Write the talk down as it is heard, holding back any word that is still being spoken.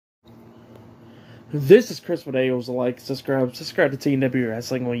This is Chris Videos. Like, subscribe to TNW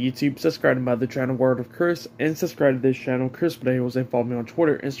Wrestling on YouTube, subscribe to my other channel, Word of Chris, and subscribe to this channel, Chris Videos, and follow me on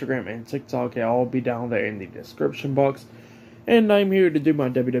Twitter, Instagram, and TikTok. It'll all be down there in the description box. And I'm here to do my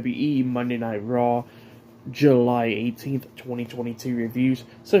WWE Monday Night Raw, July 18th, 2022 reviews.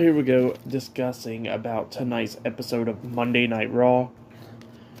 So here we go, discussing about tonight's episode of Monday Night Raw.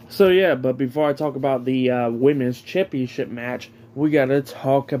 So yeah, but before I talk about the Women's Championship match, we gotta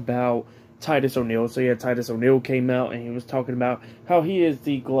talk about Titus O'Neil. So yeah, Titus O'Neil came out and he was talking about how he is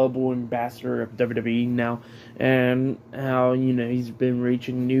the global ambassador of WWE now, and how, you know, he's been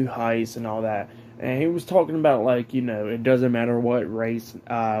reaching new heights and all that. And he was talking about, like, you know, it doesn't matter what race,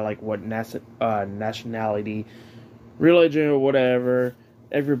 like what nationality, religion, or whatever,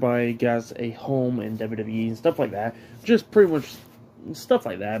 everybody gets a home in WWE and stuff like that. Just pretty much stuff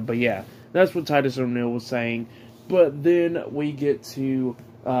like that. But yeah, that's what Titus O'Neil was saying. But then we get to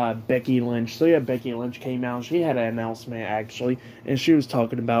Becky Lynch. So yeah, Becky Lynch came out. She had an announcement, actually, and she was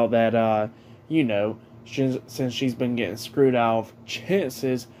talking about that, you know, since she's been getting screwed out of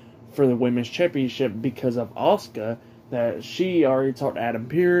chances for the Women's Championship because of Asuka, that she already talked to Adam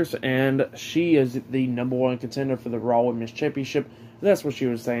Pearce, and she is the #1 contender for the Raw Women's Championship. That's what she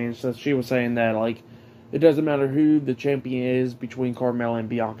was saying. So she was saying that, like, it doesn't matter who the champion is between Carmella and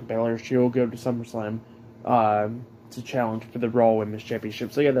Bianca Belair, she'll go to SummerSlam to challenge for the Raw Women's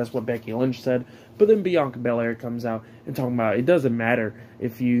Championship. So yeah, that's what Becky Lynch said. But then Bianca Belair comes out and talking about, it doesn't matter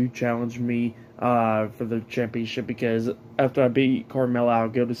if you challenge me for the championship, because after I beat Carmella, I'll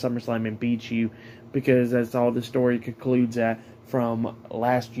go to SummerSlam and beat you, because that's all the story concludes at from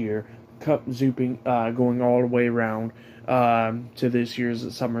last year, going all the way around to this year's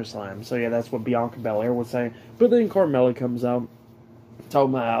SummerSlam. So yeah, that's what Bianca Belair was saying. But then Carmella comes out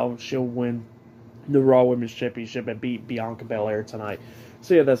talking about how she'll win the Raw Women's Championship and beat Bianca Belair tonight.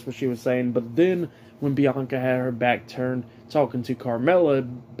 So yeah, that's what she was saying. But then when Bianca had her back turned talking to Carmella,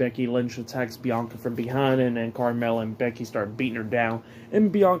 Becky Lynch attacks Bianca from behind, and then Carmella and Becky start beating her down.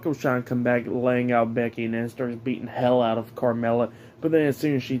 And Bianca was trying to come back, laying out Becky, and then starts beating hell out of Carmella. But then as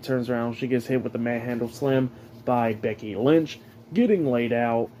soon as she turns around, she gets hit with a manhandle slam by Becky Lynch, getting laid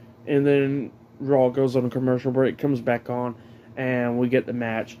out. And then Raw goes on a commercial break, comes back on, and we get the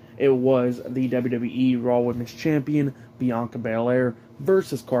match. It was the WWE Raw Women's Champion, Bianca Belair,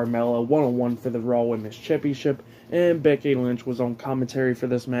 versus Carmella, 1-on-1 for the Raw Women's Championship. And Becky Lynch was on commentary for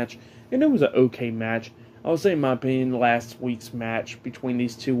this match, and it was an okay match. I would say, in my opinion, last week's match between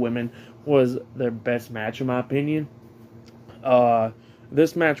these two women was their best match, in my opinion.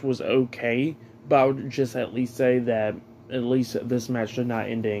 This match was okay, but I would just at least say that at least this match did not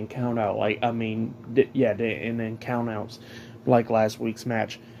end in count-out. Didn't end in count-outs like last week's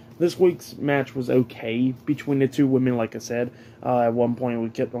match. This week's match was okay between the two women, like I said. At one point, we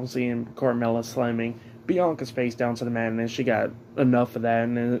kept on seeing Carmella slamming Bianca's face down to the mat, and then she got enough of that,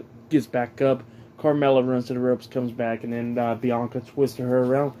 and then it gets back up. Carmella runs to the ropes, comes back, and then Bianca twisted her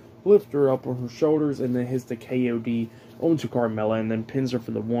around, lifts her up on her shoulders, and then hits the KOD onto Carmella, and then pins her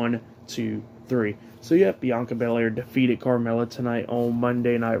for the 1, 2, 3. So yeah, Bianca Belair defeated Carmella tonight on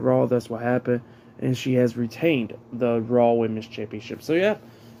Monday Night Raw. That's what happened, and she has retained the Raw Women's Championship. So yeah,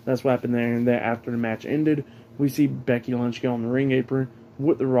 that's what happened there. And then after the match ended, we see Becky Lynch get on the ring apron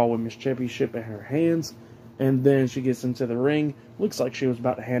with the Raw Women's Championship in her hands. And then she gets into the ring. Looks like she was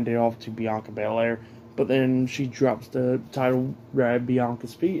about to hand it off to Bianca Belair. But then she drops the title right at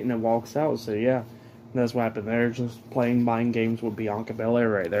Bianca's feet and then walks out. So yeah, that's what happened there. Just playing mind games with Bianca Belair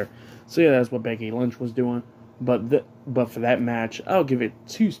right there. So yeah, that's what Becky Lynch was doing. But for that match, I'll give it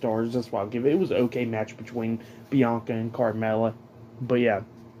 2 stars. That's what I'll give it. It was an okay match between Bianca and Carmella. But yeah.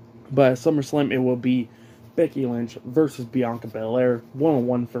 But at SummerSlam, it will be Becky Lynch versus Bianca Belair,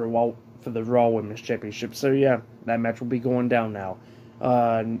 1-on-1 for the Raw Women's Championship. So yeah, that match will be going down now.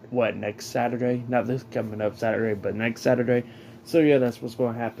 Next Saturday? Not this coming up Saturday, but next Saturday. So yeah, that's what's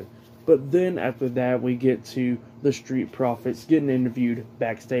going to happen. But then after that, we get to the Street Profits getting interviewed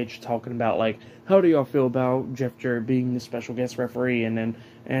backstage, talking about, like, how do y'all feel about Jeff Jarrett being the special guest referee? And then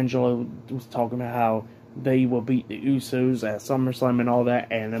Angelo was talking about how they will beat the Usos at SummerSlam and all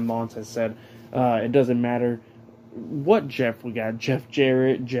that. And then Montez said, it doesn't matter what Jeff we got. Jeff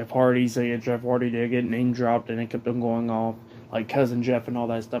Jarrett, Jeff Hardy. So yeah, Jeff Hardy did get name dropped, and it kept on going off. Like Cousin Jeff and all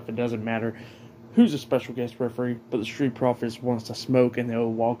that stuff. It doesn't matter who's a special guest referee. But the Street Profits wants to smoke, and they'll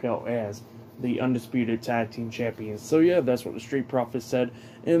walk out as the undisputed tag team champions. So yeah, that's what the Street Profits said.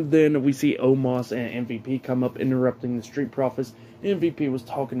 And then we see Omos and MVP come up interrupting the Street Profits. MVP was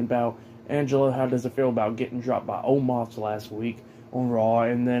talking about, Angelo, how does it feel about getting dropped by Omos last week on Raw?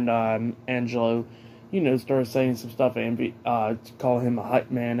 And then Angelo started saying some stuff, and call him a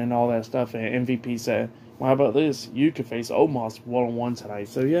hype man and all that stuff, and MVP said, well, how about this? You could face Omos one-on-one tonight.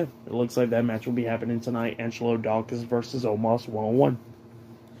 So yeah, it looks like that match will be happening tonight. Angelo Dawkins versus Omos one-on-one.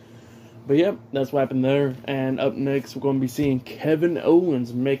 But yeah, that's what happened there. And up next, we're going to be seeing Kevin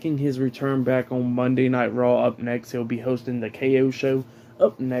Owens making his return back on Monday Night Raw. Up next, he'll be hosting the KO show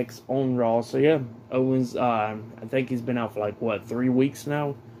up next on Raw. So yeah, Owens, I think he's been out for 3 weeks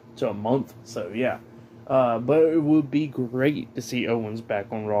now to a month. So yeah. But it would be great to see Owens back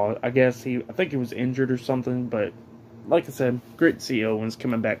on Raw. I think he was injured or something, but like I said, great to see Owens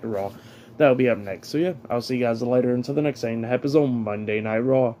coming back to Raw. That'll be up next. So yeah, I'll see you guys later. Until the next thing that happens on Monday Night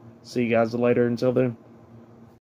Raw. See you guys later. Until then.